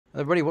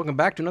Everybody, welcome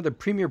back to another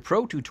Premiere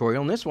Pro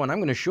tutorial. In this one, I'm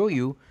going to show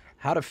you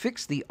how to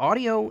fix the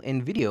audio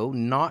and video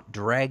not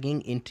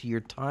dragging into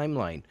your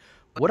timeline.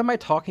 What am I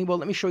talking about?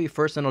 Let me show you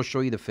first, then I'll show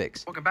you the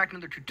fix. Welcome back to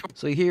another tutorial.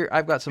 So here,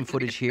 I've got some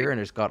footage here,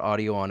 and it's got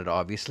audio on it,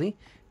 obviously.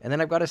 And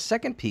then I've got a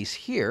second piece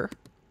here.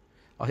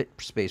 I'll hit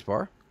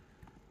spacebar.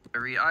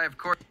 Of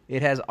course.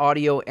 It has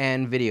audio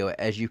and video,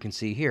 as you can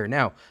see here.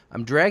 Now,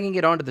 I'm dragging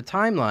it onto the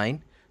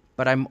timeline,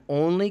 but I'm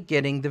only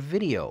getting the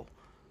video.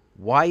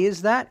 Why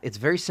is that? It's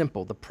very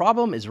simple. The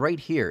problem is right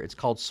here. It's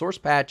called source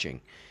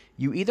patching.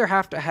 You either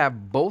have to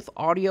have both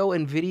audio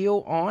and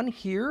video on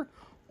here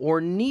or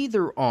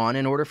neither on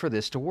in order for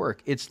this to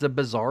work. It's the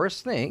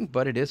bizarrest thing,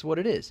 but it is what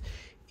it is.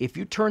 If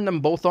you turn them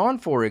both on,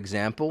 for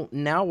example,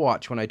 now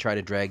watch when I try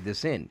to drag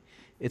this in.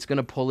 It's going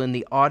to pull in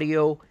the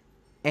audio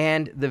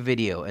and the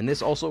video. And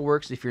this also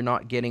works if you're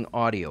not getting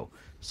audio.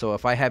 So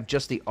if I have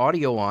just the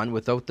audio on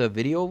without the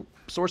video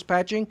source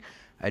patching,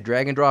 I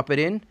drag and drop it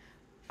in,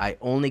 I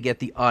only get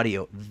the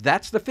audio.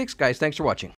 That's the fix, guys. Thanks for watching.